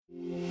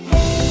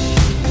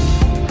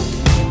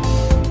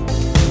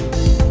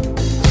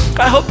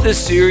hope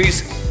this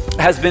series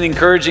has been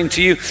encouraging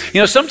to you. You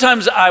know,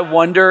 sometimes I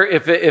wonder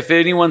if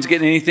anyone's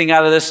getting anything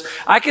out of this.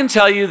 I can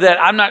tell you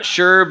that I'm not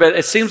sure, but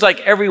it seems like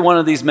every one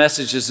of these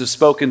messages has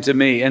spoken to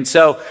me. And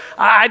so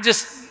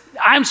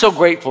I'm so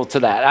grateful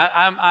to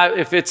that.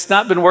 If it's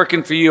not been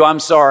working for you,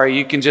 I'm sorry.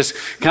 You can just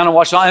kind of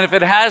watch on. And if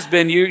it has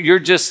been,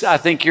 I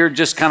think you're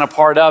just kind of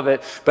part of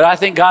it. But I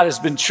think God has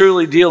been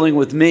truly dealing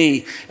with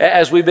me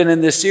as we've been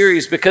in this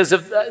series because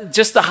of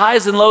just the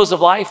highs and lows of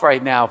life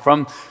right now,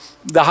 from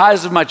the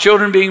highs of my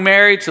children being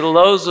married to the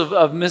lows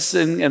of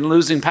missing and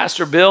losing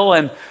Pastor Bill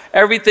and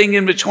everything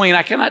in between.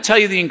 I cannot tell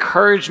you the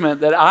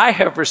encouragement that I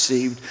have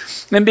received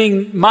and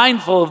being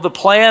mindful of the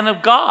plan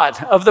of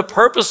God, of the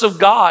purpose of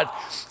God,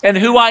 and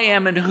who I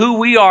am and who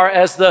we are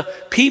as the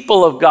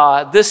people of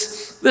God.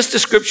 This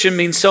description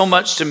means so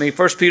much to me.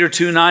 1 Peter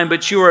 2:9,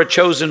 but you are a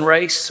chosen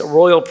race, a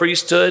royal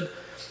priesthood,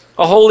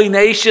 a holy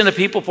nation, a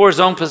people for his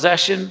own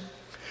possession,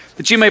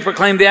 that you may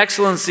proclaim the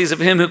excellencies of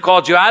him who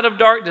called you out of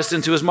darkness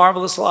into his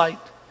marvelous light.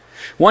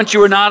 Once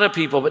you were not a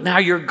people, but now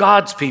you're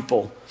God's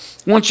people.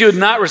 Once you had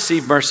not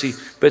received mercy,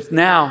 but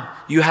now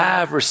you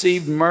have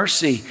received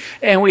mercy.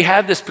 And we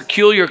have this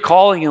peculiar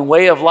calling and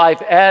way of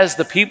life as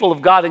the people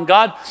of God. And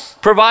God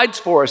provides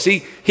for us.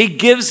 He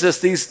gives us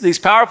these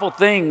powerful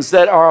things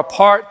that are a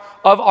part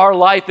of our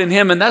life in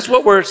him. And that's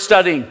what we're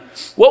studying,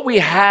 what we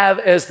have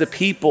as the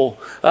people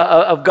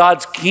of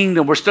God's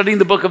kingdom. We're studying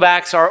the book of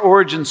Acts, our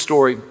origin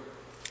story.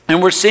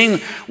 And we're seeing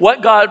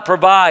what God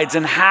provides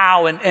and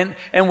how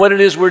and what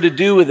it is we're to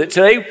do with it.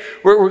 Today,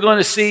 we're going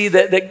to see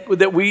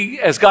that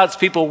we, as God's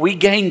people, we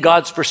gain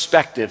God's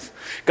perspective.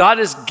 God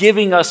is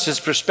giving us his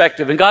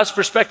perspective. And God's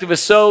perspective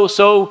is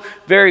so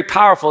very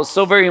powerful. It's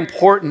so very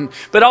important.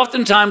 But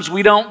oftentimes,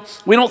 we don't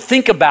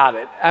think about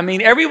it. I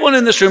mean, everyone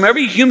in this room,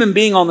 every human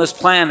being on this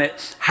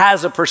planet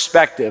has a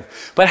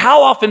perspective. But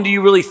how often do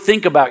you really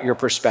think about your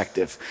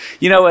perspective?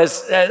 You know,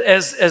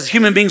 as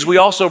human beings, we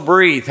also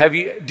breathe.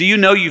 Do you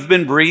know you've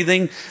been breathing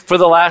for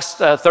the last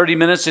 30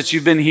 minutes that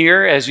you've been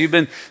here, as you've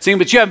been singing,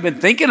 but you haven't been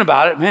thinking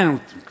about it? Man,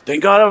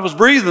 thank God I was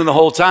breathing the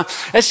whole time.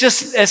 It's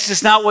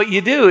just not what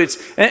you do. It's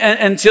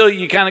until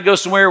you kind of go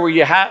somewhere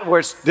where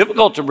it's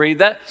difficult to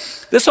breathe.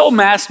 This whole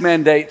mask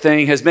mandate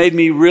thing has made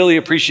me really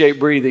appreciate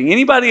breathing.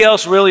 Anybody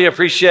else really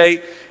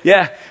appreciate?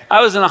 Yeah,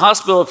 I was in a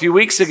hospital a few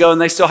weeks ago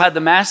and they still had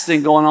the mask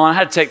thing going on. I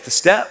had to take the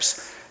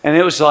steps. And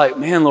it was like,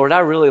 man, Lord, I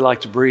really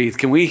like to breathe.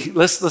 Can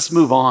let's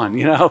move on,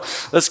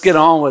 let's get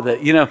on with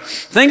it.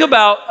 Think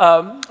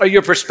about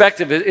your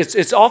perspective.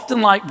 It's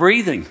often like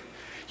breathing.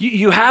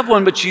 You have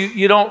one, but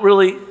you don't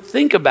really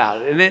think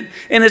about it.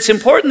 And it's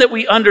important that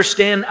we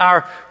understand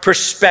our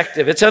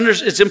perspective.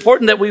 It's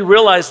important that we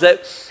realize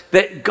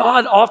that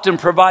God often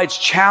provides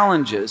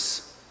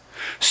challenges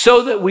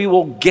so that we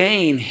will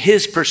gain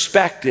his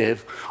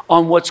perspective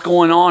on what's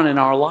going on in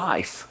our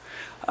life.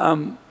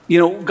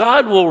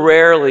 God will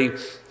rarely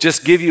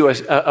just give you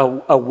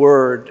a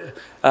word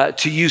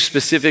to you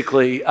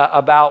specifically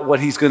about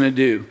what he's going to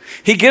do.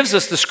 He gives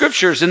us the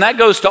scriptures, and that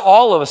goes to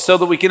all of us so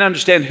that we can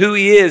understand who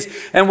he is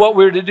and what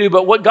we're to do.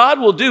 But what God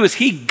will do is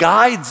he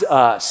guides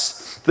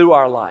us through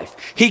our life.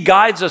 He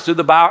guides us through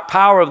the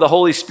power of the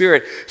Holy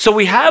Spirit. So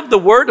we have the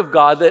word of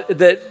God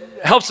that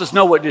helps us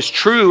know what is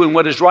true and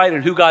what is right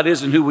and who God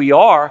is and who we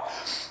are.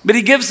 But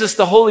he gives us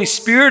the Holy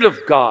Spirit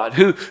of God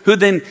who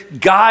then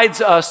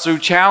guides us through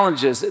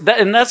challenges.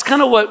 And that's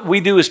kind of what we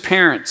do as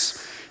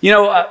parents.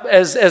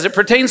 As it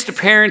pertains to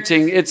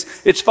parenting,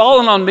 it's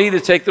fallen on me to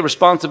take the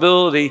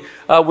responsibility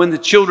when the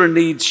children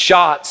need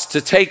shots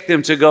to take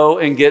them to go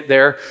and get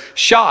their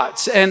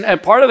shots.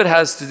 And part of it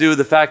has to do with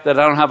the fact that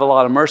I don't have a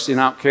lot of mercy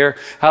and I don't care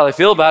how they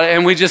feel about it.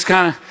 And we just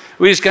kind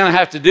of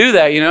have to do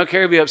that.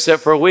 Carrie will be upset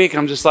for a week.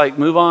 I'm just like,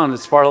 move on.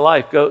 It's part of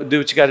life. Go do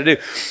what you got to do.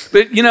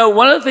 But,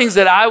 one of the things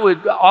that I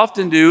would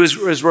often do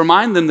is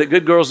remind them that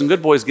good girls and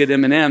good boys get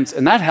M&Ms,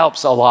 and that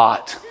helps a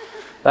lot.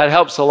 That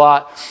helps a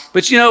lot.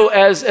 But,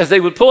 as they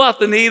would pull out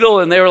the needle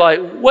and they were like,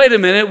 wait a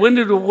minute,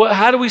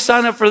 how do we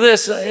sign up for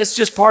this? It's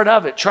just part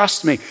of it.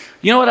 Trust me.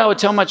 You know what I would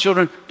tell my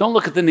children? Don't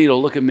look at the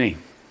needle. Look at me.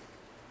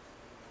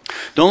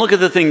 Don't look at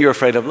the thing you're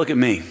afraid of. Look at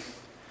me.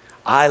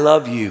 I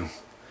love you.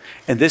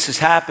 And this is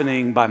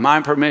happening by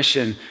my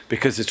permission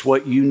because it's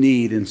what you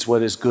need and it's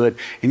what is good.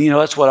 And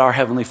that's what our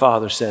Heavenly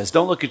Father says.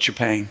 Don't look at your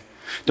pain.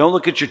 Don't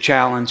look at your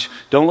challenge.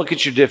 Don't look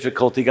at your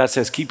difficulty. God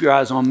says, keep your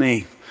eyes on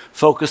me.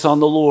 Focus on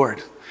the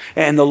Lord.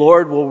 And the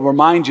Lord will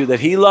remind you that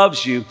he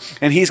loves you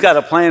and he's got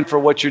a plan for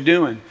what you're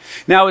doing.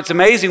 Now, it's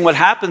amazing what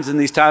happens in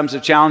these times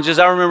of challenges.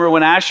 I remember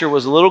when Asher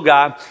was a little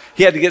guy,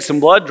 he had to get some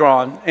blood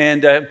drawn.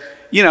 And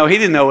he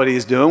didn't know what he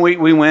was doing.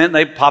 We went,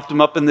 they popped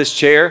him up in this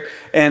chair,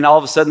 and all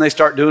of a sudden they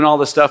start doing all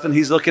this stuff, and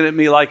he's looking at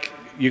me like,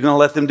 you're going to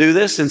let them do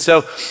this? And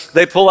so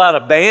they pull out a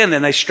band,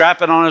 and they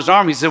strap it on his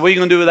arm. He said, what are you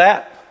going to do with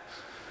that?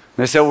 And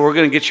they said, well, we're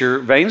going to get your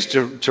veins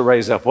to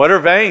raise up. What are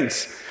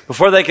veins?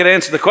 Before they could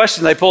answer the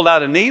question, they pulled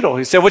out a needle.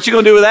 He said, what you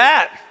going to do with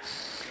that?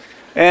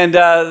 And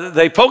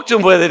they poked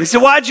him with it. He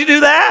said, why'd you do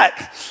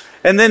that?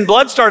 And then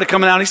blood started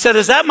coming out. He said,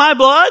 is that my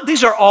blood?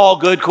 These are all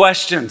good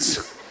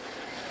questions.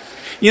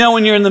 You know,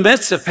 when you're in the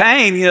midst of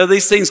pain, you know,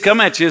 these things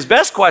come at you. His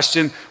best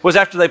question was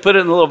after they put it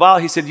in the little vial,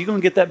 he said, "You going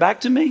to get that back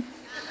to me?"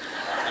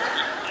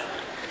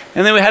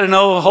 And then we had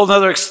a whole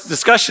other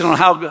discussion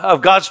on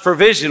of God's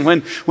provision.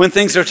 When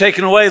things are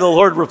taken away, the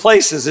Lord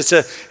replaces.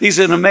 He's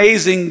an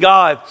amazing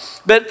God.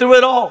 But through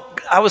it all,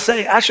 I was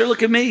saying, Asher,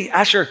 look at me.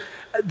 Asher,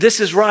 this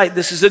is right.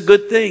 This is a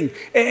good thing.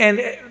 And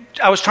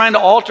I was trying to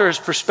alter his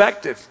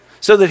perspective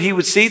so that he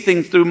would see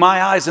things through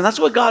my eyes. And that's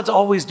what God's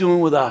always doing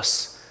with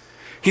us.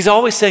 He's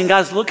always saying,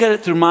 guys, look at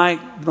it through my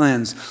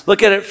lens.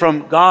 Look at it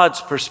from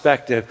God's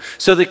perspective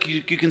so that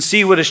you can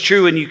see what is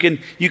true and you can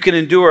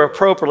endure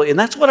appropriately. And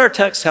that's what our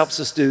text helps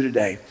us do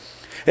today.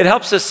 It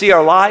helps us see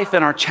our life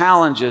and our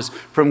challenges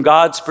from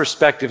God's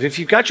perspective. If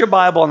you've got your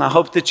Bible, and I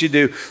hope that you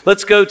do,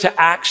 let's go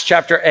to Acts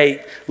chapter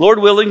 8. Lord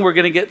willing, we're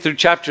going to get through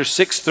chapter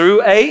 6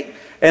 through 8.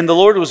 And the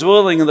Lord was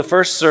willing in the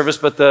first service,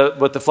 but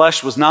the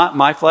flesh was not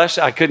my flesh.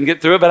 I couldn't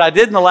get through it, but I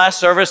did in the last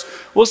service.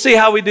 We'll see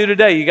how we do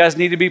today. You guys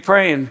need to be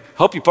praying.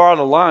 Hope you borrowed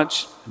a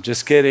lunch. I'm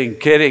just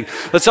kidding.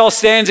 Let's all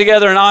stand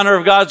together in honor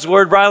of God's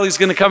word. Riley's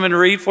going to come and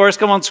read for us.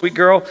 Come on, sweet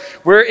girl.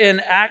 We're in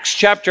Acts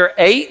chapter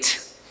 8,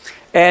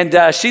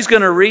 and she's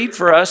going to read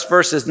for us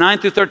verses 9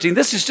 through 13.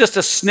 This is just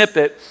a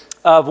snippet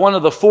of one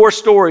of the 4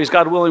 stories,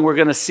 God willing, we're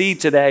going to see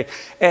today.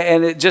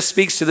 And it just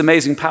speaks to the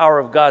amazing power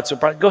of God. So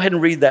go ahead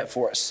and read that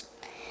for us.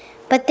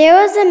 But there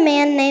was a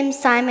man named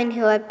Simon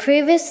who had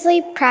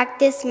previously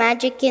practiced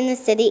magic in the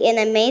city and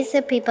amazed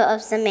the people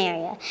of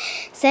Samaria,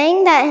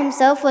 saying that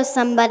himself was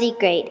somebody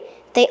great.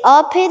 They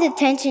all paid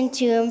attention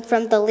to him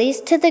from the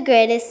least to the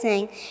greatest,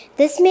 saying,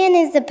 "This man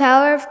is the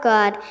power of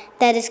God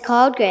that is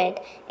called great."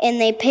 And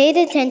they paid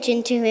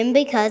attention to him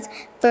because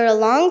for a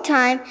long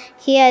time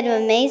he had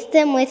amazed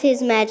them with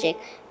his magic.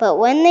 But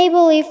when they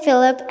believed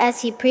Philip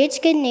as he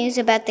preached good news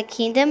about the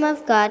kingdom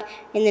of God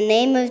in the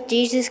name of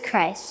Jesus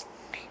Christ,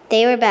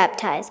 they were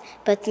baptized,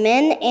 both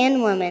men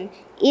and women.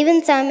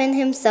 Even Simon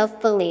himself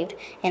believed.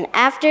 And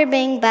after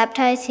being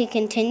baptized, he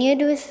continued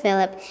with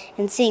Philip,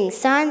 and seeing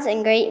signs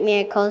and great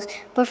miracles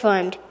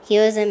performed, he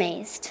was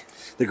amazed.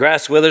 The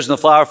grass withers and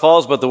the flower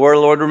falls, but the word of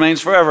the Lord remains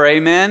forever.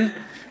 Amen.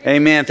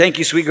 Amen. Thank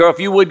you, sweet girl.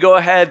 If you would go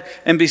ahead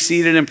and be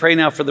seated and pray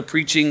now for the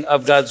preaching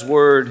of God's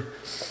word.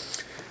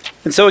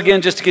 And so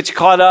again, just to get you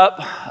caught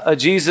up,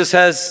 Jesus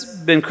has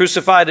been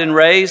crucified and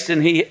raised,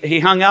 and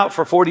he hung out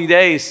for 40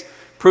 days.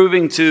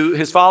 Proving to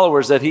his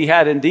followers that he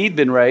had indeed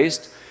been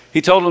raised. He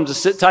told them to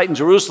sit tight in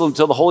Jerusalem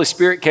until the Holy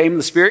Spirit came.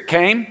 The Spirit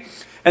came,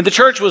 and the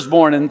church was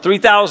born, and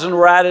 3,000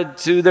 were added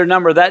to their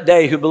number that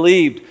day who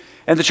believed.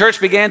 And the church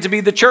began to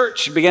be the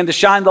church, began to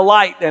shine the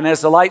light. And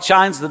as the light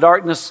shines, the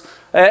darkness,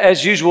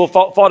 as usual,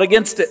 fought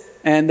against it.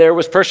 And there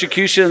was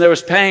persecution, and there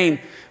was pain.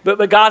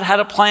 But God had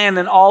a plan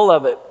in all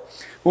of it.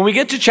 When we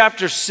get to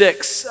chapter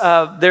 6,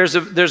 there's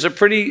a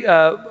pretty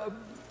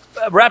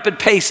rapid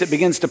pace that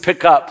begins to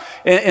pick up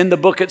in the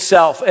book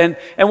itself. And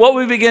what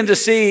we begin to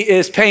see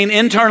is pain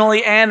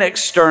internally and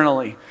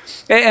externally.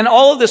 And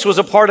all of this was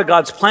a part of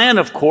God's plan,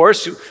 of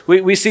course.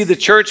 We see the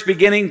church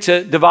beginning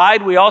to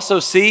divide. We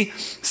also see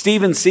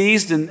Stephen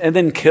seized and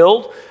then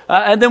killed.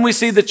 And then we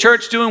see the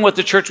church doing what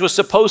the church was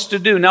supposed to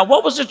do. Now,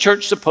 what was the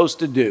church supposed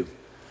to do?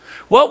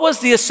 What was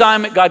the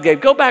assignment God gave?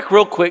 Go back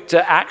real quick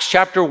to Acts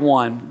chapter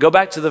 1. Go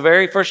back to the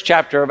very first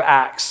chapter of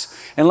Acts.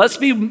 And let's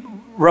be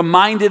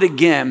reminded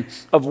again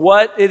of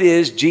what it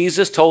is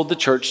Jesus told the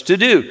church to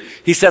do.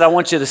 He said, I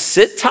want you to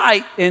sit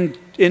tight here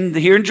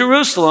in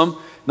Jerusalem.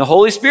 The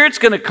Holy Spirit's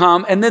going to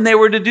come. And then they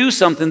were to do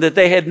something that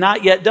they had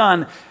not yet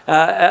done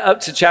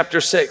up to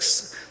chapter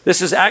 6.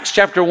 This is Acts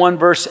chapter 1,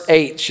 verse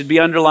 8. Should be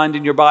underlined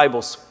in your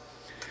Bibles.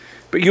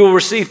 But you will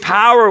receive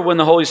power when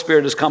the Holy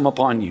Spirit has come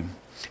upon you.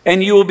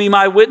 And you will be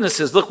my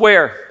witnesses. Look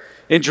where?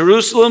 In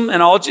Jerusalem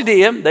and all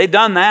Judea. They'd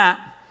done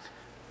that.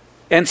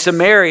 And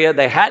Samaria,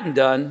 they hadn't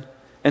done,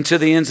 and to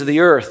the ends of the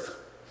earth.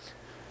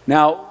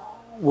 Now,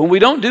 when we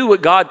don't do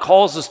what God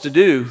calls us to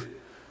do,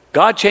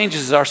 God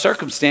changes our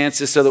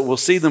circumstances so that we'll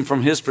see them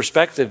from his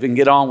perspective and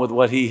get on with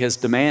what he has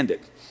demanded.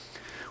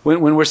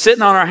 When we're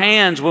sitting on our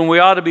hands, when we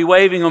ought to be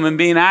waving them and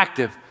being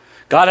active,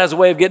 God has a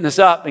way of getting us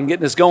up and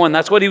getting us going.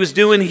 That's what he was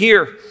doing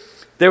here.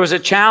 There was a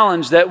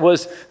challenge that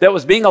was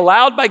being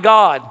allowed by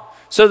God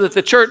so that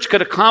the church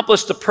could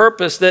accomplish the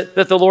purpose that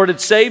the Lord had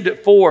saved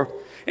it for.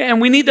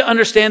 And we need to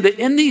understand that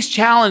in these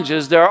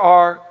challenges, there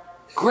are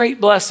great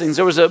blessings.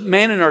 There was a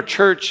man in our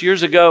church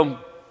years ago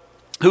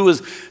who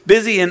was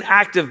busy and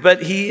active,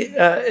 but he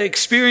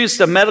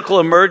experienced a medical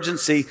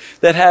emergency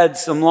that had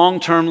some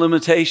long-term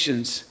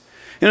limitations.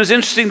 And it was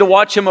interesting to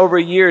watch him over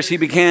years. He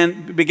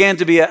began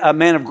to be a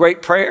man of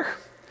great prayer,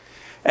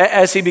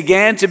 as he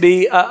began to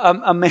be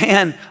a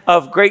man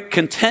of great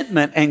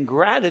contentment and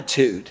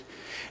gratitude.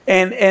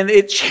 And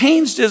it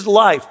changed his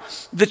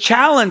life. The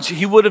challenge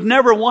he would have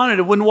never wanted,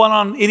 it wouldn't want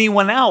on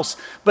anyone else.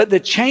 But the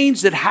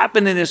change that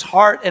happened in his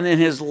heart and in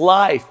his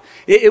life,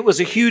 it was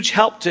a huge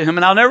help to him.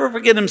 And I'll never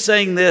forget him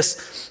saying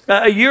this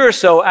a year or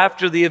so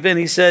after the event.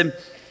 He said,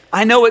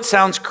 I know it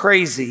sounds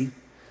crazy,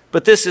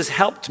 but this has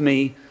helped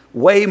me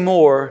way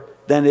more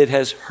than it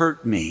has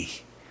hurt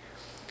me.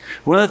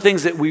 One of the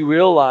things that we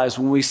realize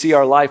when we see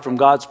our life from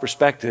God's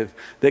perspective,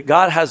 that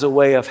God has a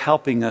way of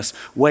helping us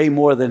way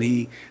more than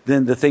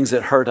the things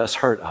that hurt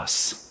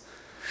us.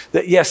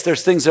 That yes,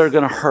 there's things that are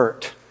going to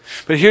hurt.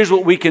 But here's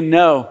what we can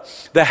know.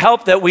 The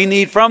help that we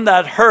need from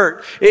that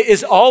hurt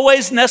is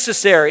always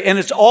necessary and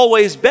it's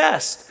always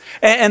best.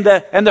 And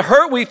the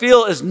hurt we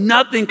feel is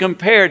nothing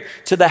compared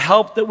to the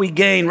help that we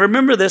gain.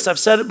 Remember this, I've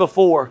said it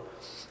before.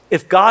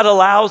 If God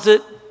allows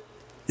it,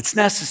 it's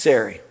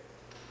necessary.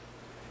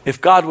 If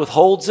God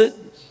withholds it,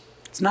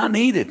 it's not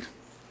needed.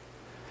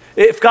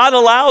 If God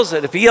allows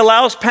it, if he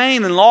allows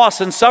pain and loss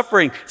and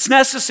suffering, it's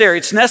necessary.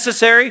 It's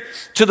necessary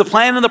to the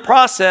plan and the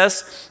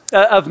process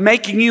of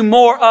making you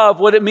more of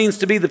what it means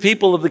to be the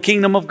people of the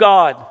kingdom of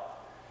God.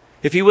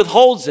 If he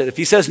withholds it, if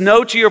he says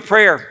no to your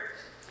prayer,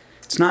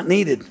 it's not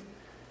needed.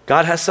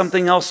 God has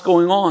something else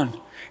going on.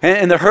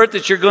 And the hurt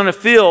that you're going to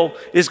feel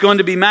is going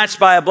to be matched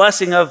by a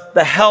blessing of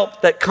the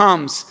help that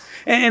comes.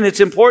 And it's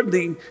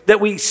important that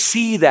we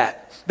see that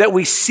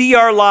we see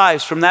our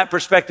lives from that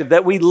perspective,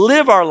 that we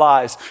live our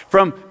lives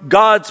from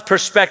God's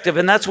perspective.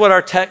 And that's what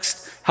our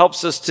text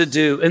helps us to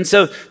do. And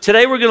so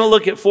today we're going to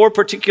look at 4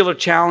 particular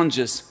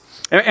challenges.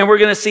 And we're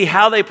going to see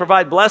how they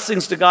provide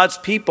blessings to God's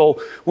people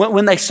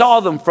when they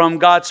saw them from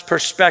God's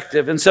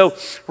perspective. And so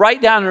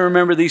write down and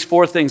remember these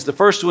 4 things. The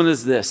first one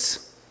is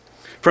this.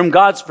 From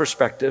God's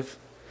perspective,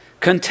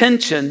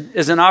 contention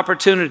is an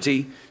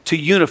opportunity to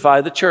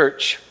unify the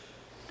church.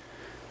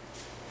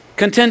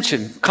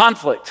 Contention,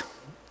 conflict,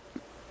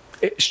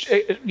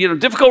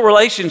 difficult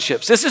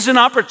relationships. This is an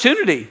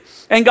opportunity.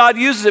 And God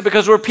uses it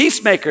because we're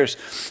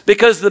peacemakers,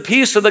 because the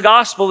peace of the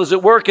gospel is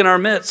at work in our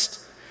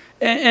midst.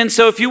 And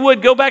so if you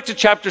would, go back to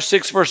chapter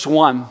 6, verse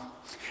 1.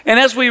 And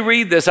as we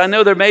read this, I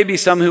know there may be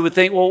some who would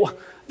think, well,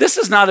 this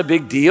is not a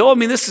big deal. I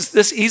mean,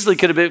 this easily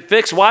could have been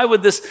fixed. Why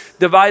would this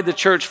divide the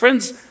church?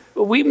 Friends,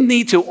 we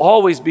need to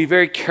always be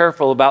very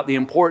careful about the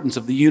importance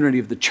of the unity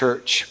of the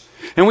church.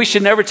 And we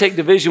should never take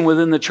division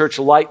within the church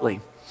lightly.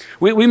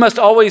 We must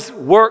always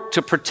work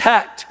to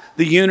protect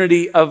the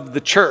unity of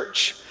the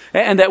church,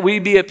 and that we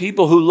be a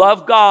people who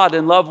love God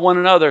and love one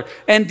another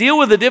and deal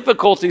with the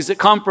difficulties that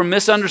come from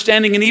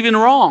misunderstanding and even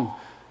wrong.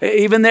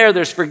 Even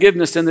there's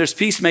forgiveness and there's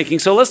peacemaking.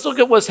 So let's look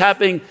at what's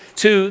happening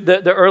to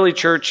the early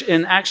church.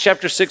 In Acts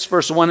chapter 6,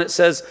 verse 1, it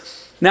says,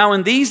 "Now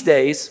in these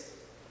days,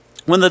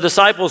 when the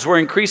disciples were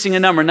increasing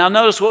in number," now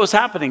notice what was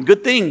happening.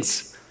 Good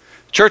things.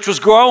 Church was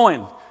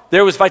growing.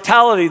 There was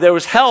vitality. There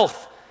was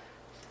health.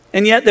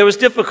 And yet there was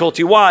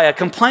difficulty. Why? A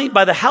complaint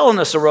by the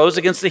Hellenists arose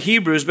against the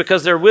Hebrews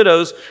because their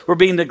widows were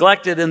being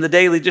neglected in the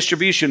daily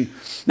distribution.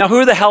 Now, who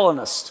are the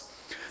Hellenists?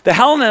 The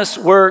Hellenists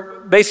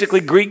were basically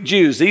Greek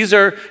Jews. These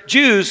are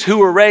Jews who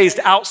were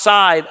raised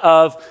outside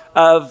of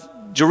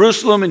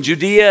Jerusalem and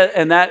Judea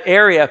and that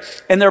area.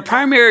 And their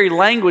primary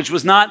language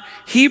was not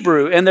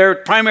Hebrew, and their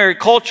primary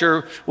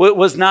culture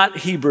was not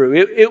Hebrew.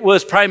 It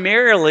was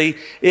primarily,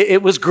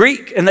 it was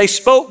Greek, and they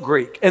spoke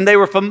Greek, and they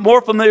were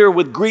more familiar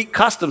with Greek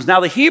customs.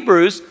 Now the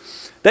Hebrews,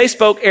 they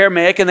spoke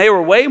Aramaic, and they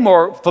were way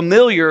more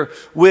familiar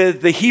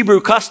with the Hebrew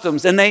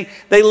customs, and they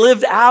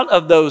lived out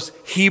of those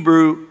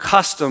Hebrew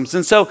customs.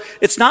 And so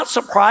it's not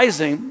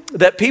surprising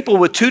that people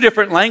with 2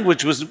 different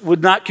languages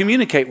would not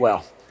communicate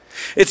well.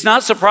 It's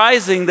not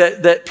surprising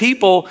that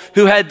people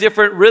who had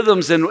different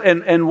rhythms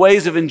and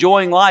ways of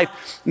enjoying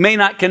life may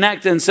not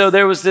connect. And so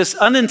there was this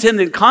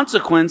unintended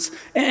consequence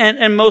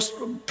and most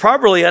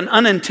probably an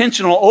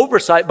unintentional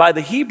oversight by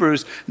the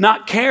Hebrews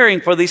not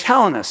caring for these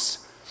Hellenists.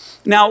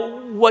 Now,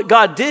 what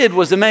God did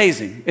was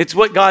amazing. It's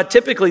what God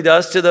typically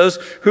does to those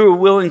who are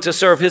willing to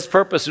serve his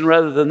purpose and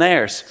rather than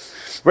theirs.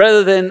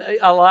 Rather than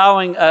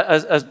allowing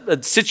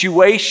a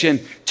situation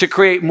to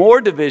create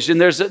more division,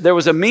 there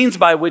was a means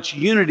by which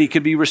unity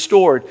could be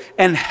restored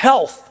and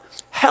health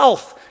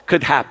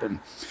could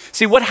happen.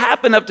 See, what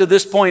happened up to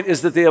this point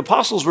is that the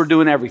apostles were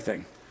doing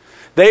everything.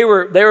 They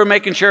were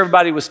making sure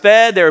everybody was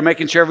fed. They were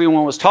making sure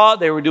everyone was taught.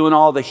 They were doing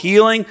all the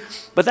healing.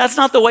 But that's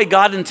not the way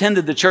God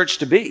intended the church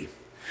to be.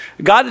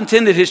 God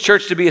intended his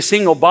church to be a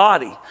single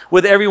body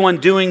with everyone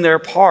doing their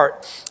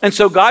part. And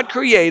so God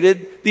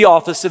created the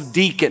office of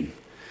deacon.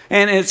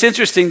 And it's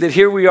interesting that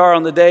here we are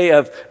on the day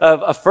of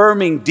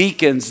affirming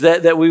deacons,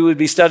 that we would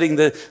be studying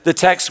the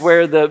text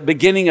where the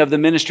beginning of the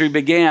ministry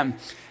began.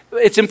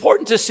 It's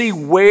important to see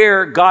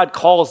where God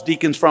calls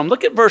deacons from.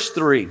 Look at verse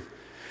 3.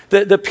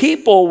 The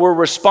people were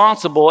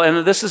responsible,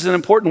 and this is an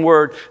important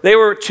word, they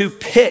were to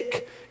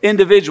pick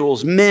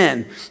individuals,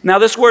 men. Now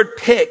this word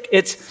pick,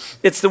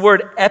 it's the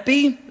word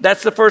epi,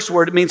 that's the first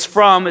word. It means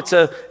from, it's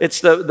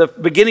the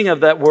beginning of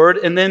that word,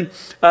 and then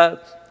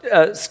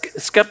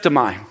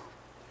skeptomai.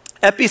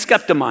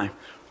 Episkeptomai,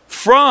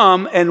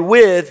 from and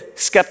with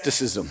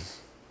skepticism.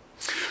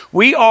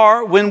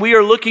 When we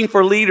are looking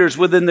for leaders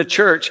within the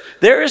church,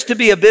 there is to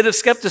be a bit of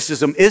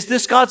skepticism. Is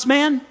this God's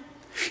man?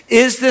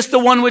 Is this the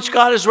one which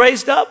God has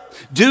raised up?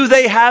 Do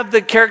they have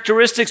the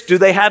characteristics? Do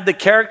they have the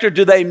character?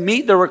 Do they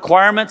meet the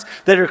requirements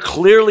that are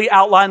clearly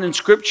outlined in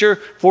Scripture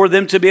for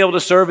them to be able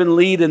to serve and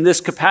lead in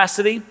this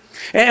capacity?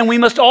 And we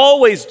must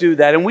always do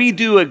that. And we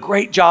do a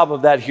great job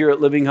of that here at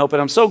Living Hope.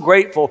 And I'm so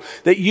grateful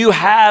that you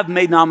have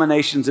made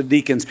nominations of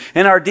deacons.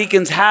 And our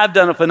deacons have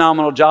done a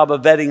phenomenal job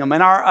of vetting them.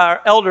 And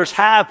our elders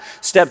have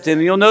stepped in.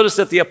 And you'll notice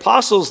that the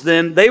apostles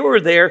then, they were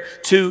there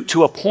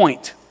to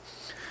appoint.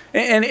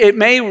 And it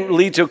may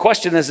lead to a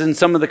question, as in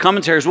some of the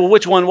commentaries, well,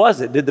 which one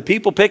was it? Did the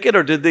people pick it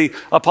or did the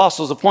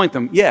apostles appoint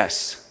them?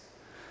 Yes.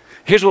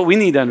 Here's what we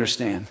need to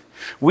understand.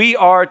 We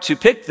are to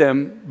pick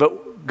them,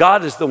 but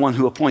God is the one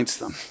who appoints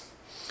them.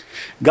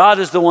 God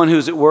is the one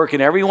who's at work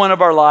in every one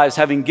of our lives,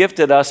 having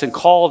gifted us and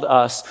called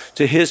us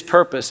to his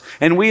purpose.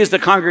 And we as the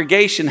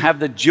congregation have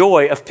the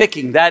joy of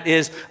picking, that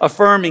is,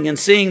 affirming and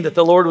seeing that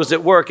the Lord was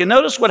at work. And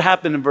notice what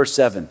happened in verse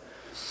 7.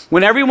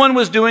 When everyone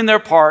was doing their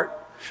part,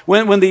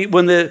 when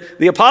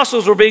the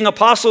apostles were being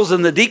apostles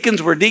and the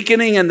deacons were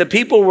deaconing and the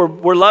people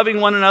were loving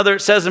one another,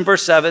 it says in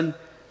verse 7,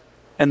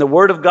 and the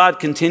word of God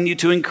continued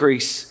to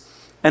increase,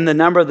 and the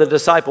number of the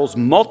disciples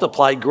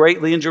multiplied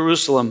greatly in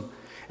Jerusalem,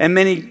 and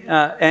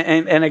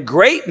a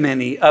great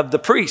many of the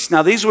priests.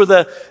 Now these were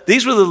the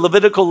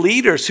Levitical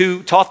leaders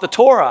who taught the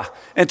Torah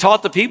and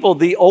taught the people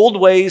the old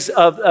ways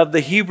of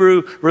the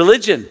Hebrew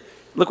religion.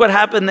 Look what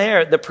happened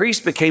there. The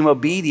priests became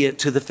obedient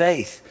to the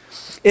faith.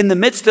 In the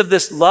midst of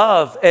this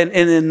love and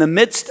in the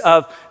midst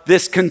of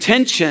this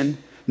contention,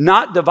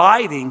 not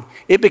dividing,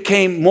 it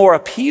became more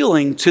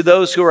appealing to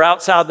those who are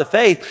outside the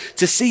faith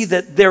to see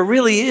that there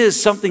really is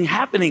something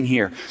happening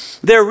here.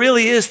 There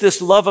really is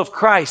this love of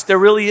Christ. There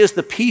really is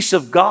the peace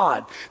of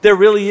God. There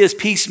really is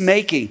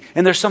peacemaking,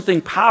 and there's something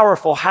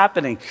powerful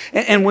happening.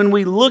 And when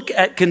we look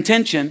at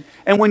contention,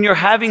 and when you're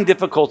having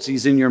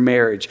difficulties in your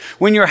marriage,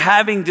 when you're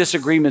having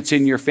disagreements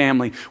in your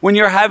family, when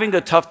you're having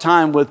a tough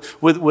time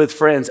with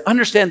friends,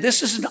 understand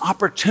this is an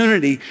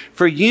opportunity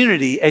for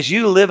unity as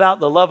you live out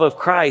the love of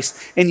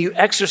Christ and you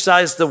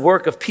exercise the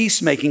work of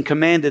peacemaking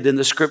commanded in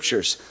the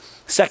Scriptures.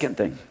 Second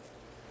thing,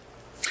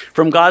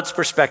 from God's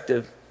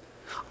perspective,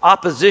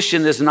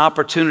 opposition is an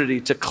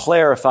opportunity to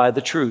clarify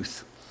the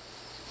truth.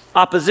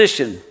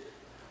 Opposition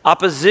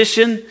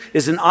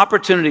is an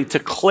opportunity to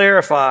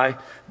clarify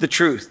the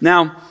truth.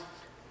 Now,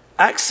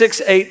 Acts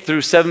 6:8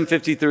 through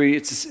 7:53,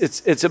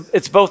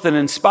 it's both an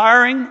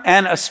inspiring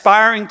and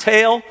aspiring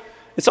tale.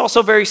 It's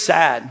also very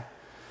sad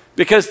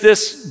because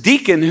this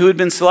deacon who had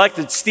been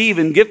selected,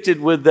 Stephen,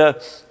 gifted with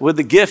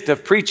the gift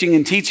of preaching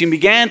and teaching,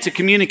 began to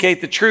communicate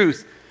the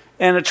truth,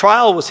 and a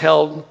trial was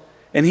held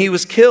and he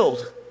was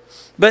killed.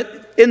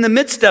 But in the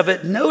midst of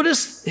it,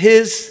 notice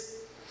his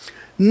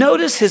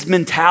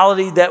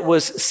mentality that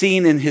was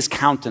seen in his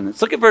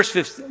countenance. Look at verse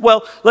 15.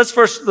 Well, let's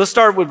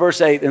start with verse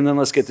 8 and then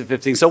let's get to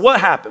 15. So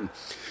what happened?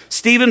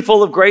 Stephen,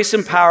 full of grace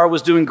and power,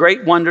 was doing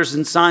great wonders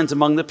and signs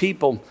among the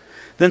people.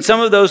 Then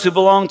some of those who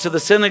belonged to the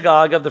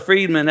synagogue of the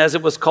freedmen, as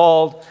it was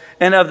called,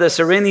 and of the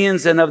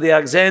Cyrenians and of the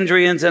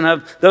Alexandrians and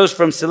of those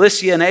from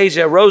Cilicia and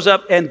Asia rose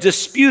up and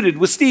disputed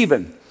with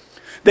Stephen.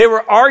 They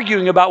were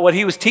arguing about what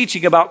he was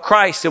teaching about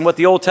Christ and what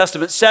the Old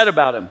Testament said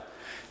about him.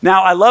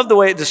 Now, I love the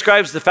way it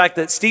describes the fact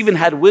that Stephen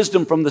had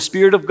wisdom from the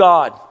Spirit of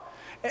God.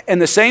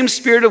 And the same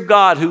Spirit of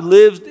God who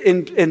lived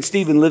in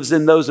Stephen lives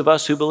in those of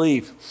us who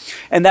believe.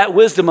 And that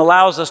wisdom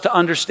allows us to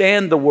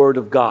understand the Word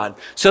of God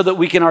so that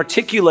we can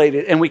articulate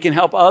it and we can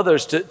help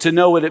others to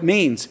know what it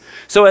means.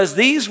 So as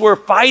these were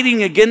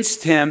fighting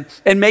against him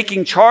and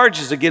making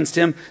charges against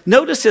him,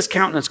 notice his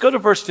countenance. Go to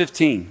verse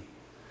 15.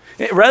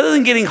 Rather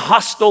than getting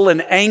hostile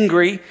and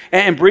angry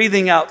and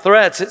breathing out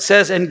threats, it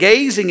says, and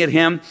gazing at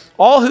him,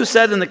 all who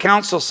sat in the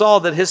council saw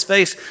that his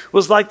face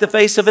was like the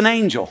face of an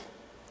angel.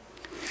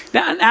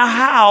 Now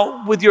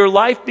how, with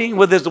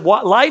his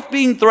life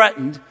being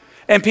threatened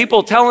and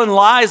people telling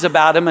lies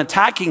about him,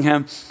 attacking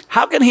him,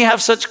 how can he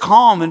have such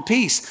calm and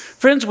peace?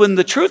 Friends, when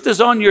the truth is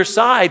on your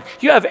side,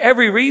 you have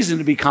every reason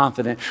to be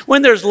confident.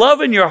 When there's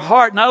love in your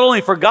heart, not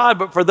only for God,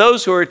 but for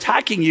those who are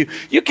attacking you,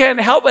 you can't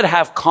help but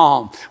have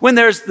calm. When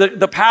there's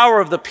the power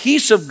of the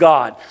peace of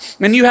God,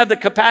 and you have the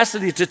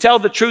capacity to tell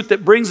the truth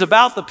that brings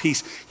about the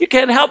peace, you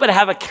can't help but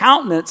have a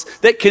countenance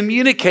that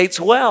communicates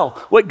well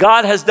what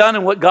God has done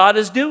and what God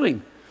is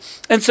doing.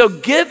 And so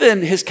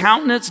given his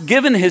countenance,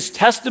 given his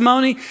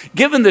testimony,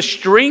 given the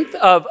strength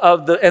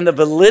and the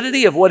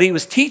validity of what he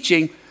was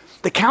teaching,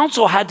 the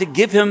council had to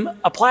give him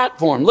a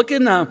platform. Look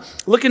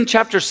in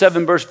chapter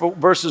 7,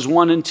 verses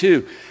 1 and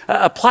 2.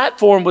 A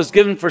platform was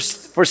given for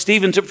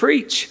Stephen to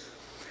preach.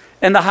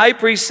 And the high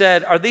priest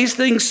said, "Are these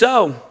things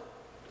so?"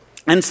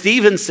 And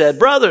Stephen said,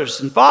 "Brothers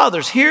and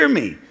fathers, hear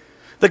me.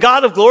 The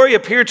God of glory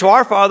appeared to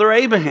our father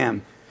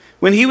Abraham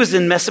when he was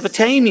in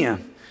Mesopotamia,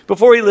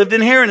 before he lived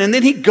in Haran." And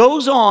then he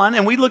goes on,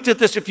 and we looked at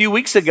this a few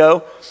weeks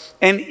ago,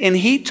 and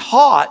he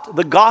taught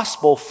the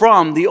gospel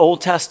from the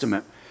Old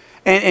Testament.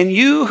 And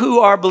you who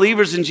are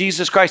believers in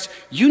Jesus Christ,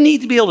 you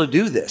need to be able to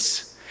do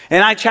this.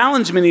 And I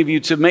challenge many of you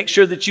to make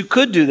sure that you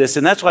could do this.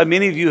 And that's why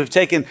many of you have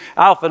taken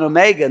Alpha and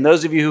Omega. And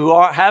those of you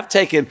who have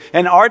taken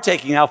and are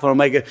taking Alpha and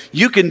Omega,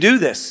 you can do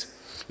this.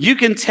 You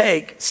can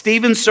take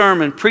Stephen's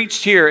sermon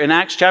preached here in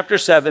Acts chapter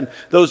 7,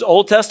 those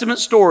Old Testament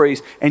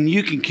stories, and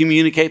you can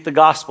communicate the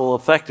gospel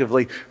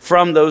effectively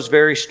from those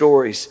very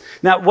stories.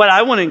 Now, what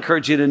I want to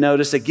encourage you to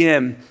notice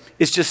again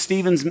is just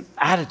Stephen's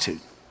attitude,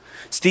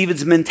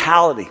 Stephen's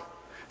mentality,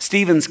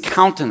 Stephen's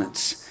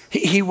countenance.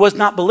 He was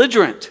not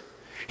belligerent.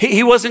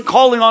 He wasn't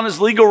calling on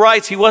his legal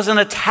rights. He wasn't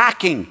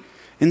attacking.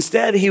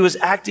 Instead, he was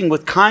acting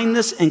with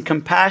kindness and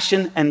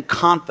compassion and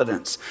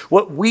confidence.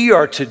 What we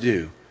are to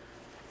do,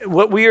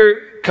 what we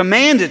are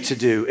commanded to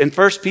do in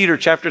 1 Peter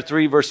chapter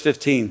 3, verse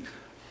 15.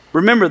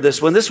 Remember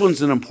this one. This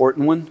one's an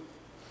important one.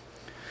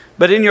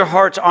 But in your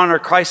hearts, honor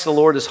Christ the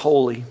Lord as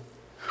holy,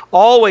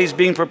 always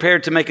being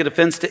prepared to make a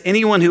defense to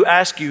anyone who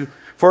asks you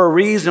for a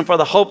reason for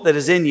the hope that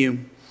is in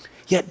you,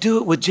 yet do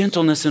it with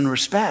gentleness and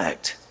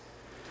respect,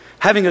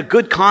 having a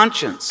good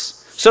conscience,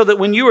 so that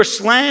when you are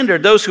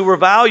slandered, those who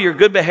revile your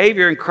good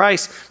behavior in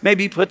Christ may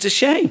be put to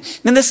shame.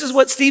 And this is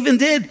what Stephen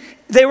did.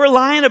 They were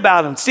lying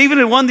about him. Stephen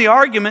had won the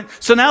argument,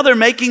 so now they're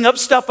making up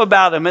stuff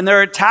about him and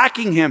they're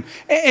attacking him.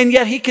 And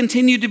yet he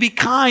continued to be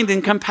kind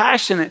and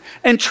compassionate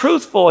and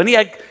truthful. And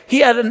he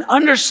had an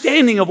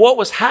understanding of what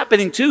was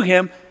happening to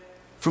him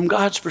from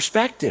God's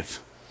perspective.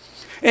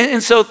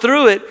 And so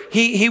through it,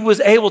 he was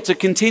able to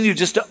continue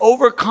just to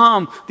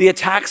overcome the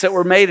attacks that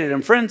were made at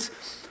him. Friends,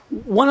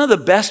 one of the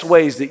best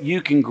ways that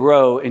you can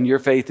grow in your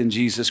faith in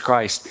Jesus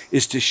Christ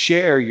is to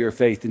share your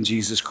faith in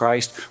Jesus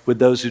Christ with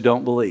those who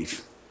don't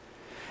believe.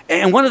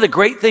 And one of the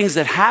great things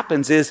that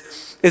happens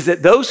is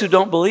that those who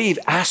don't believe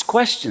ask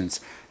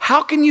questions.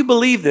 How can you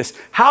believe this?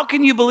 How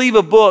can you believe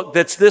a book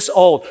that's this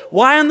old?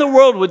 Why in the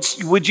world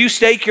would you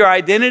stake your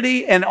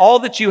identity and all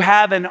that you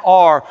have and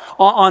are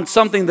on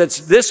something that's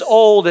this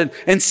old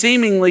and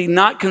seemingly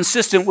not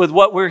consistent with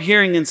what we're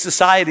hearing in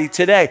society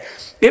today?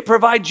 It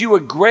provides you a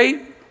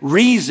great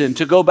reason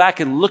to go back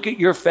and look at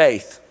your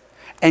faith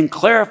and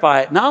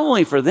clarify it, not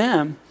only for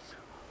them,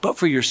 but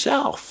for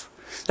yourself.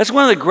 That's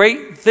one of the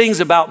great things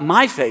about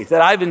my faith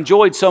that I've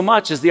enjoyed so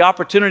much, is the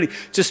opportunity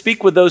to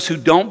speak with those who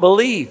don't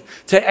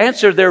believe, to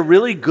answer their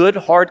really good,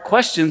 hard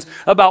questions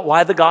about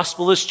why the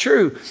gospel is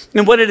true.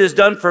 And what it has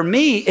done for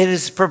me, it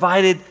has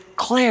provided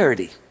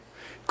clarity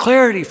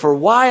for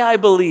why I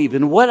believe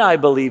and what I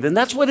believe. And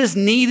that's what is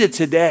needed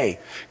today.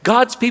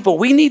 God's people,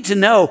 we need to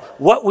know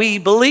what we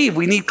believe.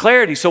 We need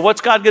clarity. So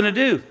what's God going to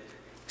do?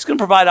 He's going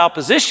to provide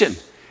opposition.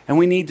 And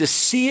we need to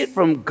see it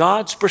from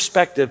God's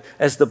perspective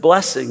as the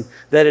blessing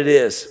that it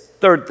is.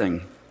 Third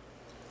thing,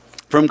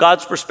 from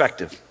God's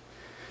perspective,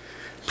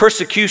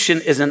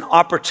 persecution is an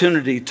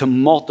opportunity to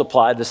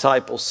multiply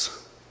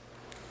disciples.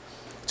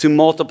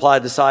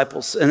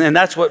 And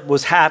that's what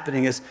was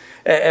happening, is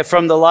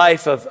from the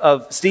life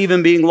of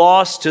Stephen being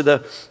lost to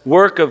the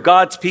work of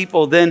God's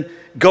people, then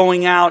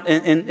going out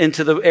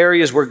into the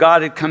areas where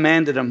God had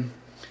commanded them.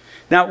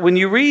 Now, when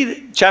you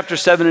read chapter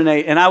 7 and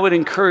 8, and I would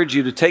encourage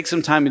you to take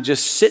some time and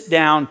just sit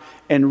down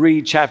and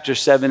read chapter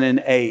 7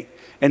 and 8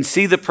 and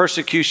see the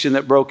persecution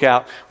that broke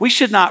out. We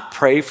should not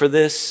pray for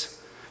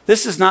this.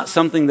 This is not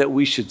something that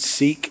we should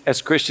seek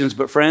as Christians,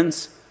 but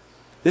friends,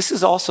 this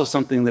is also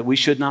something that we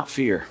should not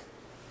fear.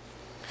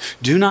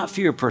 Do not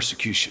fear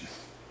persecution.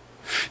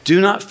 Do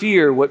not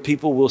fear what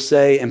people will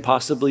say and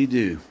possibly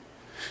do.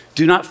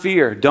 Do not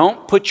fear.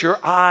 Don't put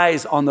your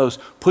eyes on those.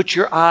 Put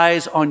your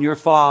eyes on your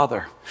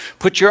Father.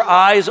 Put your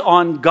eyes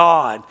on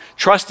God,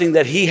 trusting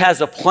that He has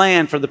a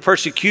plan for the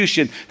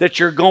persecution that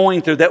you're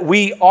going through, that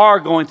we are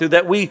going through,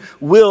 that we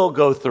will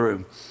go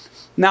through.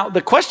 Now,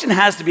 the question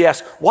has to be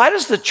asked, why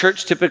does the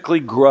church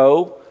typically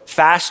grow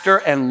faster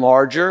and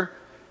larger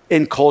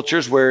in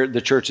cultures where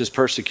the church is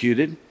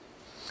persecuted?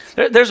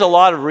 There's a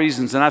lot of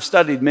reasons, and I've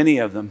studied many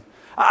of them.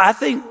 I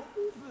think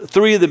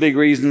three of the big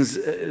reasons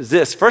is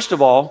this. First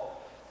of all,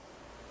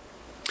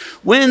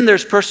 when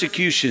there's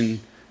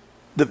persecution,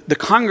 the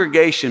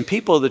congregation,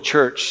 people of the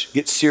church,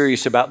 get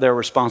serious about their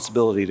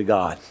responsibility to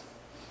God.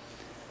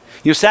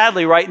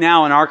 Sadly, right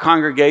now in our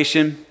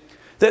congregation,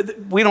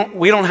 we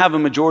don't have a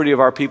majority of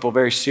our people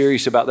very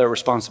serious about their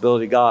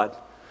responsibility to God.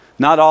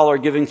 Not all are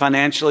giving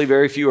financially,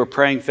 very few are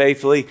praying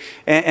faithfully,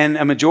 and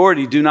a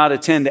majority do not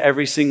attend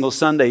every single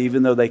Sunday,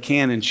 even though they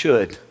can and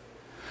should.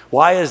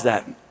 Why is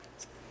that?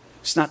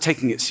 It's not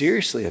taking it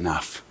seriously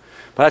enough.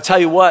 But I tell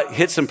you what,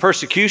 hit some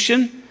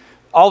persecution,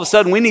 all of a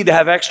sudden we need to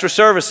have extra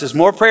services,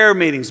 more prayer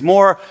meetings,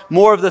 more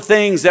of the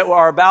things that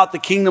are about the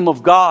kingdom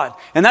of God.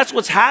 And that's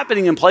what's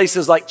happening in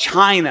places like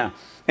China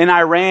and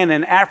Iran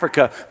and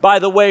Africa. By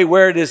the way,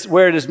 where it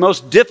is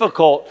most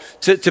difficult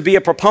to be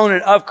a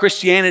proponent of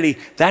Christianity,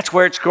 that's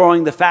where it's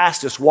growing the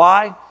fastest.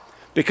 Why?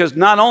 Because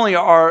not only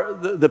are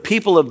the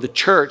people of the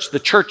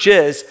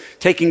churches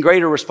taking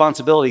greater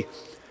responsibility,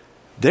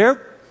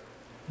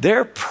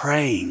 they're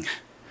praying.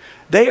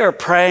 They are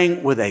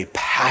praying with a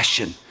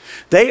passion.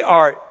 They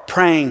are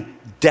praying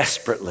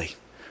desperately.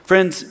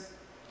 Friends,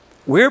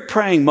 we're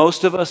praying,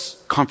 most of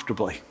us,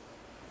 comfortably.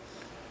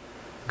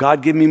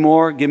 God, give me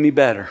more, give me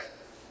better.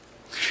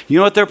 You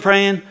know what they're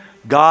praying?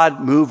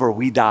 God, move or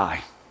we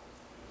die.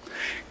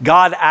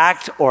 God,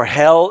 act or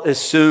hell is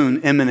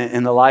soon imminent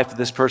in the life of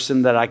this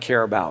person that I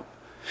care about.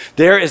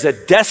 There is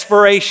a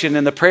desperation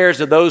in the prayers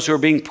of those who are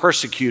being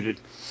persecuted.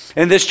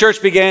 And this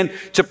church began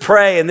to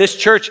pray, and this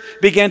church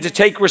began to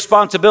take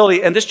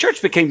responsibility, and this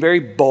church became very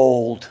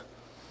bold.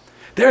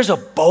 There's a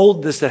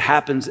boldness that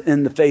happens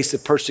in the face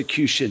of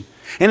persecution.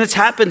 And it's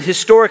happened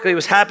historically. It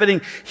was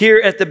happening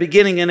here at the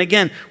beginning. And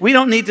again, we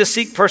don't need to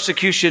seek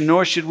persecution,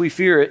 nor should we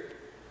fear it.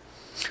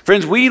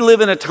 Friends, we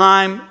live in a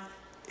time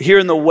here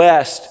in the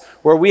West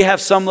where we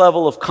have some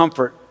level of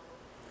comfort.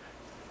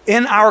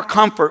 In our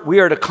comfort, we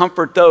are to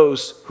comfort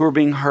those who are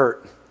being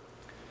hurt.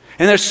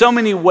 And there's so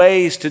many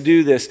ways to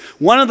do this.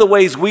 One of the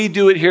ways we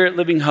do it here at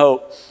Living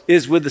Hope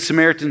is with the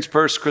Samaritan's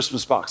Purse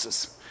Christmas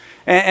boxes.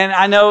 And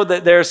I know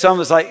that there are some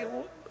that's like,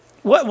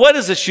 what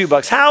is a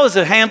shoebox? How is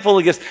a handful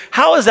of gifts?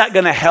 How is that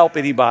going to help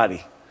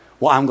anybody?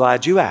 Well, I'm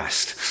glad you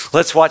asked.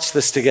 Let's watch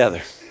this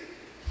together.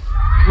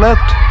 Let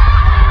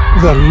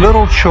the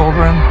little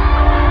children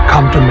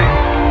come to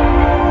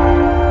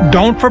me.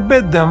 Don't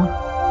forbid them,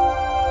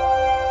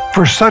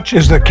 for such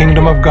is the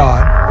kingdom of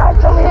God.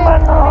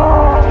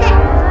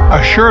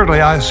 Assuredly,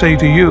 I say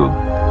to you,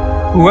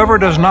 whoever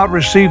does not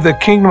receive the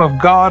kingdom of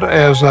God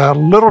as a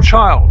little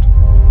child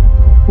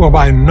will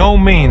by no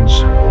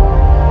means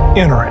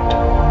enter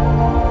it.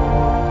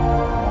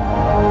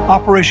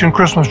 Operation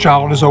Christmas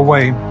Child is a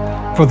way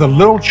for the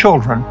little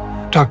children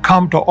to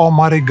come to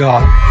Almighty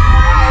God.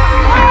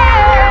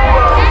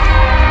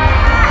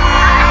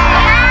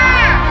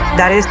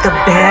 That is the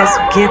best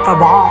gift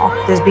of all,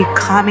 is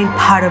becoming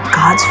part of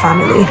God's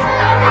family.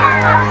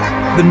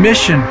 The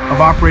mission of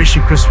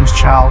Operation Christmas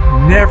Child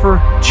never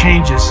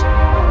changes.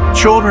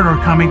 Children are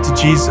coming to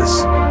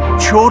Jesus.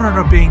 Children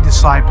are being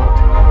discipled.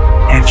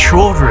 And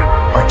children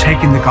are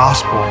taking the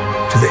gospel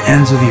to the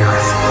ends of the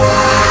earth.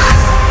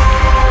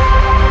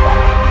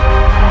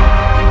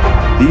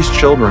 These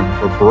children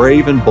are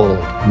brave and bold,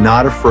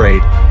 not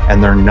afraid,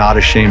 and they're not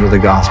ashamed of the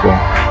gospel.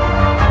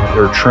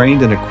 They're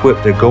trained and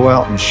equipped to go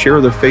out and share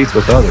their faith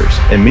with others,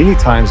 and many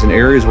times in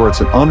areas where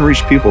it's an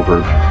unreached people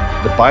group.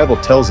 The Bible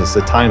tells us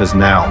the time is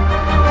now.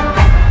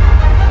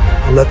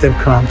 Let them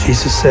come,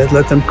 Jesus said,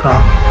 let them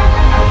come.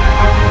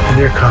 And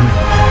they're coming.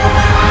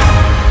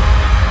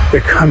 They're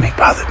coming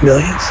by the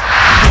millions.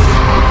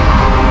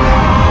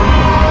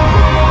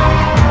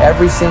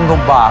 Every single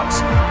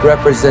box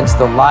represents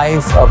the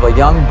life of a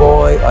young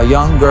boy, a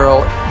young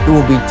girl who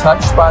will be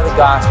touched by the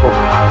gospel.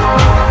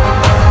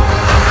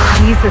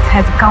 Jesus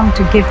has come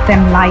to give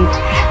them light,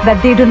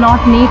 that they do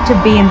not need to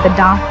be in the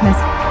darkness,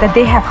 that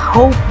they have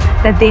hope,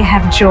 that they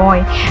have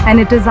joy.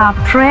 And it is our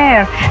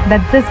prayer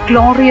that this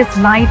glorious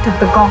light of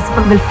the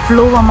gospel will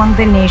flow among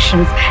the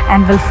nations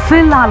and will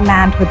fill our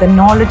land with the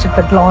knowledge of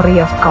the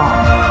glory of God.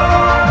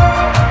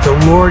 The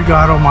Lord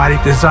God Almighty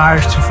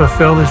desires to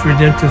fulfill His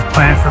redemptive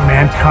plan for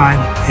mankind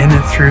in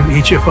and through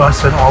each of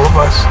us and all of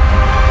us.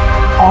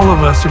 All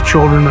of us are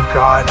children of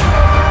God.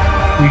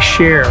 We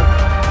share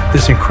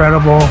this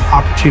incredible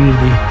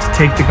opportunity to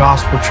take the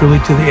gospel truly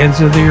to the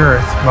ends of the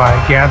earth by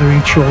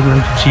gathering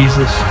children to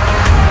Jesus.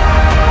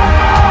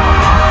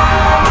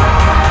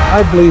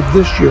 I believe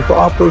this year for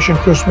Operation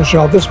Christmas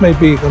Child, this may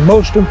be the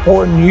most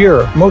important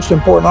year, most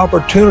important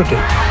opportunity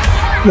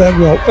that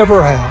we'll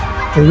ever have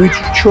to reach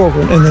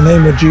children in the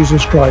name of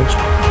Jesus Christ.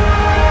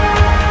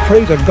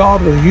 Pray that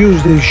God will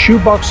use these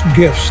shoebox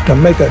gifts to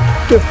make a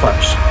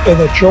difference in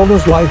the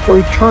children's life for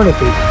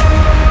eternity.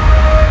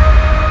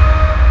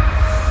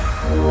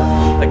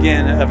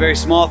 Again, a very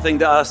small thing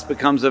to us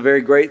becomes a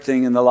very great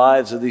thing in the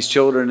lives of these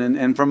children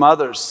and from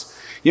others.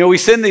 You know, we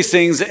send these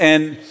things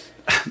and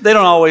they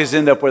don't always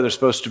end up where they're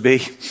supposed to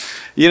be.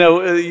 You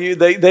know,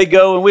 they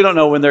go and we don't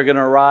know when they're going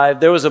to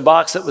arrive. There was a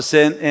box that was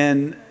sent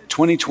in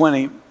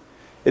 2020.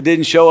 It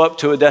didn't show up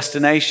to a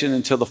destination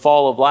until the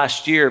fall of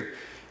last year.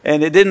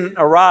 And it didn't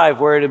arrive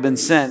where it had been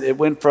sent. It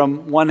went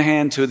from one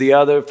hand to the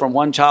other, from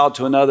one child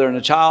to another. And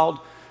a child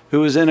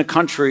who was in a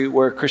country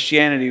where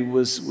Christianity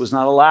was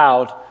not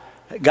allowed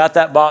got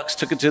that box,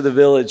 took it to the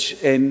village,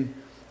 and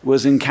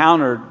was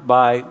encountered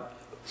by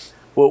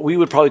what we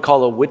would probably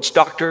call a witch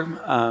doctor,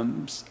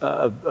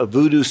 a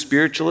voodoo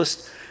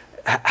spiritualist.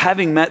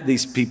 Having met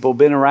these people,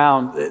 been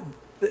around,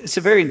 it's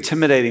a very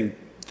intimidating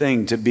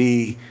thing to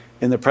be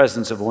in the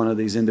presence of one of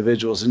these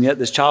individuals. And yet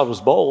this child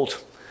was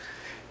bold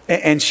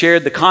and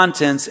shared the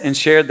contents and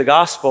shared the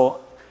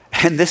gospel.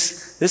 And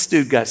this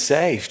dude got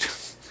saved.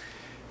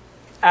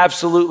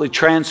 Absolutely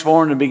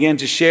transformed and began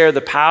to share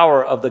the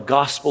power of the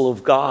gospel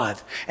of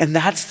God. And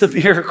that's the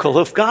miracle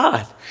of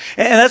God.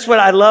 And that's what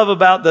I love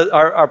about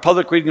our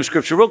public reading of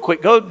Scripture. Real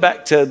quick, go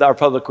back to our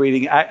public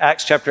reading,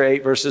 Acts chapter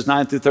 8, verses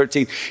 9 through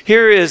 13.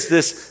 Here is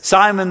this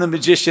Simon the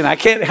magician. I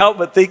can't help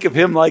but think of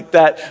him like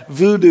that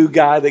voodoo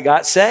guy that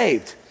got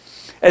saved.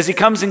 As he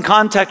comes in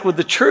contact with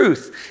the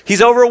truth,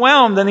 he's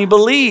overwhelmed and he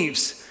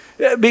believes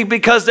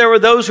because there were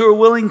those who were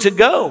willing to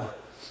go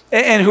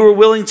and who were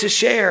willing to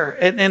share.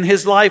 And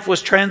his life was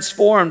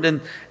transformed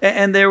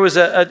and there was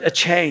a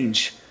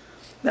change.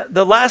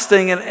 The last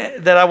thing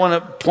that I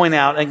want to point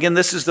out, again,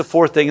 this is the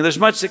fourth thing. And there's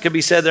much that could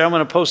be said there. I'm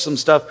going to post some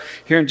stuff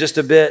here in just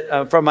a bit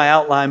from my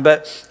outline.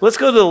 But let's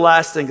go to the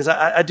last thing because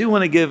I do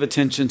want to give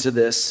attention to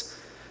this.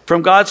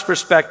 From God's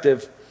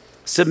perspective,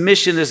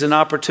 Submission is an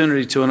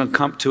opportunity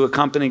to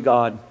accompany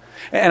God.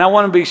 And I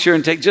want to be sure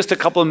and take just a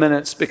couple of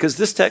minutes because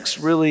this text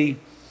really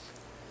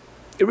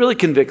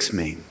convicts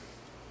me.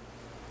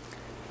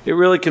 It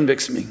really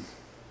convicts me.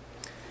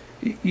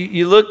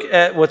 You look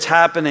at what's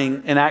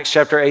happening in Acts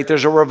chapter 8.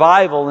 There's a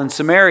revival in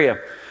Samaria.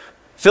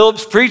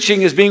 Philip's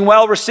preaching is being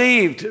well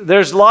received.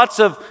 There's lots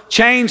of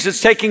change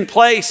that's taking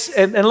place.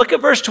 And look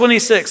at verse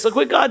 26. Look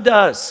what God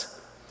does.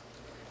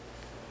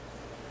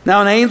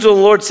 Now an angel of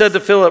the Lord said to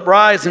Philip,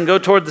 "Rise and go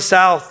toward the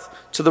south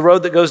to the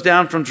road that goes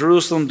down from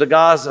Jerusalem to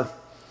Gaza.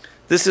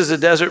 This is a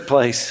desert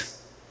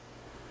place."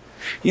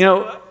 You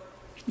know,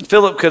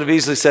 Philip could have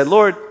easily said,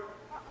 "Lord,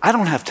 I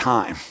don't have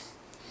time.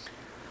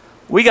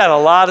 We got a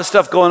lot of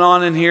stuff going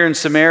on in here in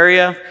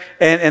Samaria,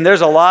 and there's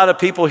a lot of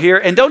people here.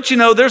 And don't you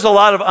know there's a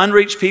lot of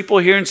unreached people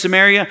here in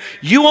Samaria?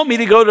 You want me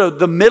to go to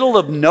the middle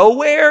of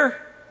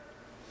nowhere?"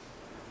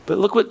 But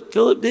look what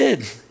Philip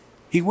did.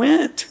 He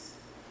went.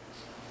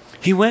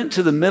 He went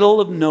to the middle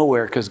of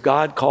nowhere because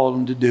God called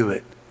him to do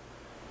it.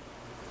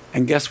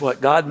 And guess what?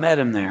 God met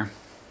him there.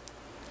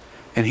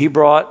 And he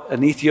brought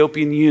an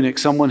Ethiopian eunuch,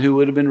 someone who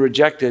would have been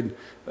rejected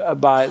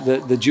by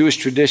the Jewish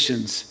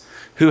traditions,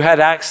 who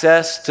had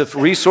access to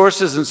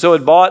resources and so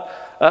had bought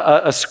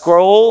a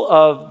scroll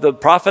of the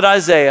prophet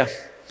Isaiah.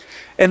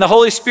 And the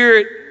Holy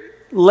Spirit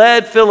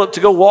led Philip to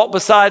go walk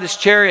beside his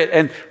chariot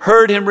and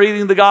heard him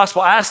reading the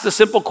gospel, asked a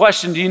simple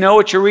question, "Do you know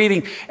what you're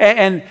reading?"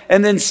 And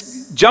then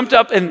jumped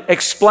up and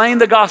explained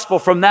the gospel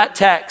from that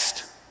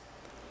text.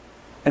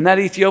 And that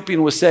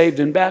Ethiopian was saved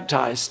and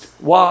baptized.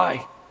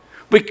 Why?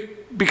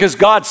 Because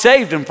God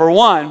saved him, for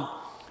one,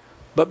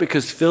 but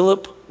because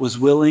Philip was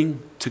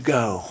willing to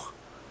go.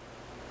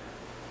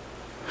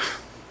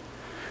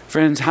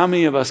 Friends, how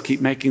many of us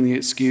keep making the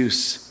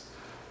excuse,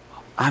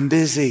 "I'm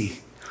busy.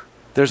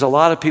 There's a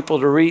lot of people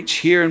to reach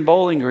here in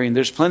Bowling Green.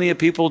 There's plenty of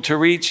people to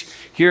reach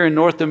here in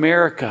North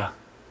America."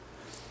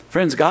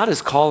 Friends, God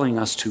is calling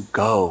us to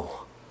go.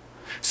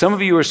 Some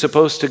of you are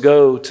supposed to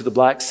go to the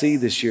Black Sea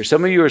this year.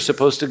 Some of you are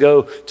supposed to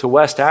go to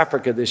West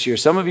Africa this year.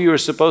 Some of you are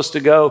supposed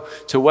to go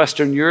to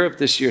Western Europe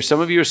this year.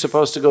 Some of you are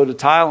supposed to go to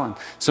Thailand.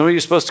 Some of you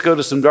are supposed to go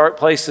to some dark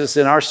places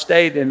in our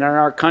state and in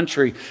our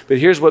country. But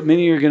here's what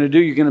many of you are going to do.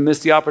 You're going to miss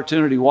the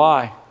opportunity.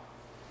 Why?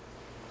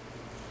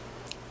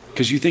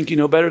 Because you think you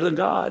know better than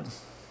God.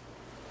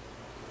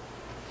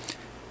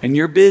 And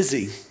you're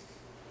busy.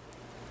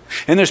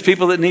 And there's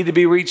people that need to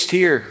be reached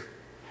here.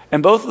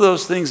 And both of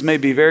those things may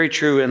be very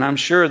true, and I'm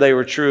sure they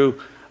were true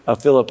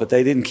of Philip, but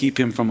they didn't keep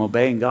him from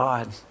obeying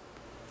God.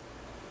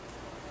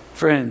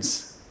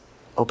 Friends,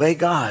 obey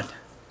God.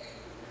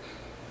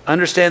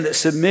 Understand that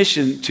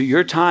submission to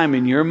your time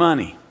and your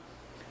money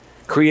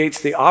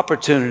creates the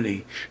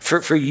opportunity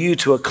for you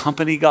to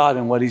accompany God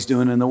in what he's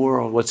doing in the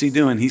world. What's he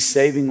doing? He's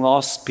saving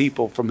lost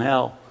people from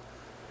hell.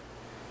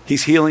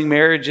 He's healing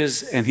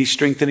marriages and he's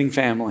strengthening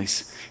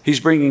families. He's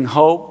bringing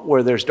hope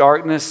where there's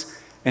darkness,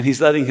 and he's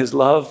letting his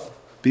love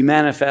be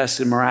manifest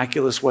in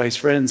miraculous ways.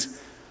 Friends,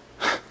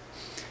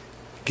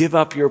 give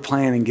up your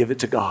plan and give it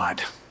to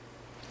God.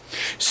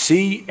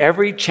 See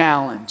every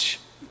challenge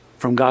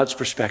from God's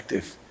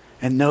perspective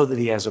and know that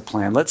he has a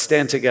plan. Let's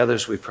stand together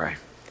as we pray.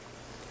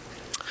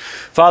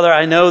 Father,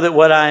 I know that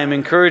what I am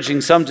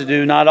encouraging some to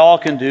do, not all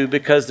can do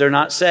because they're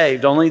not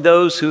saved. Only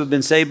those who have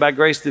been saved by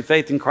grace through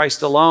faith in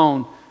Christ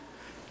alone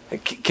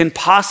can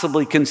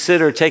possibly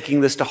consider taking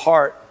this to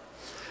heart.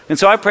 And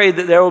so I pray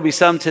that there will be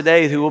some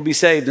today who will be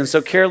saved. And so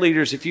care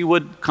leaders, if you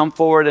would come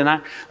forward.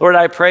 And Lord,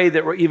 I pray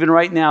that even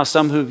right now,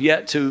 some who've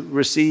yet to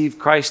receive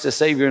Christ as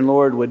Savior and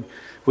Lord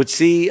would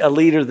see a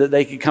leader that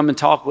they could come and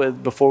talk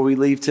with before we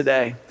leave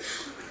today.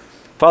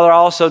 Father, I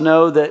also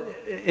know that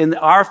in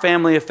our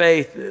family of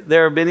faith,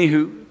 there are many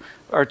who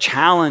are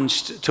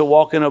challenged to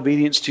walk in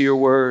obedience to your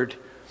word,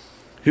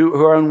 who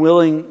are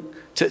unwilling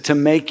to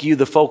make you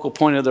the focal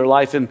point of their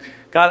life. And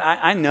God,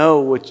 I know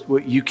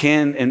what you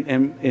can,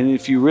 and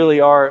if you really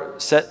are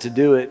set to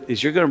do it,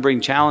 is you're going to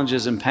bring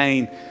challenges and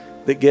pain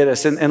that get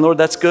us. And Lord,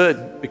 that's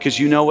good because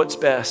you know what's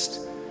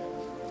best.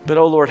 But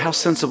oh Lord, how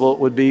sensible it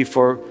would be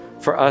for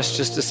us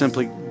just to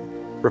simply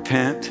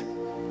repent.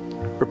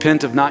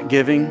 Repent of not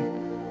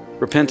giving,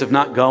 repent of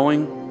not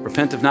going,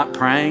 repent of not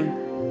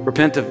praying,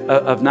 repent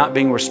of not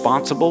being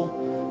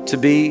responsible to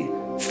be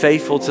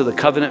faithful to the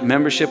covenant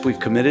membership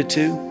we've committed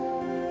to.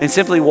 And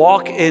simply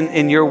walk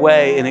in your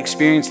way and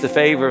experience the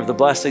favor of the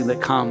blessing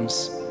that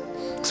comes.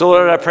 So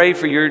Lord, I pray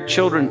for your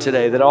children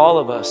today, that all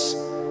of us,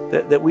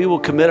 that we will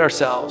commit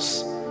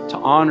ourselves to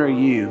honor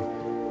you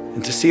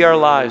and to see our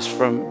lives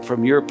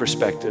from your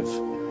perspective.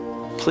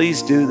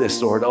 Please do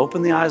this, Lord.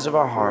 Open the eyes of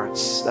our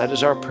hearts. That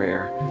is our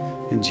prayer.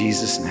 In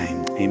Jesus'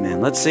 name, amen.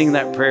 Let's sing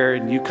that prayer,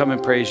 and you come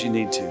and pray as you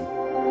need to.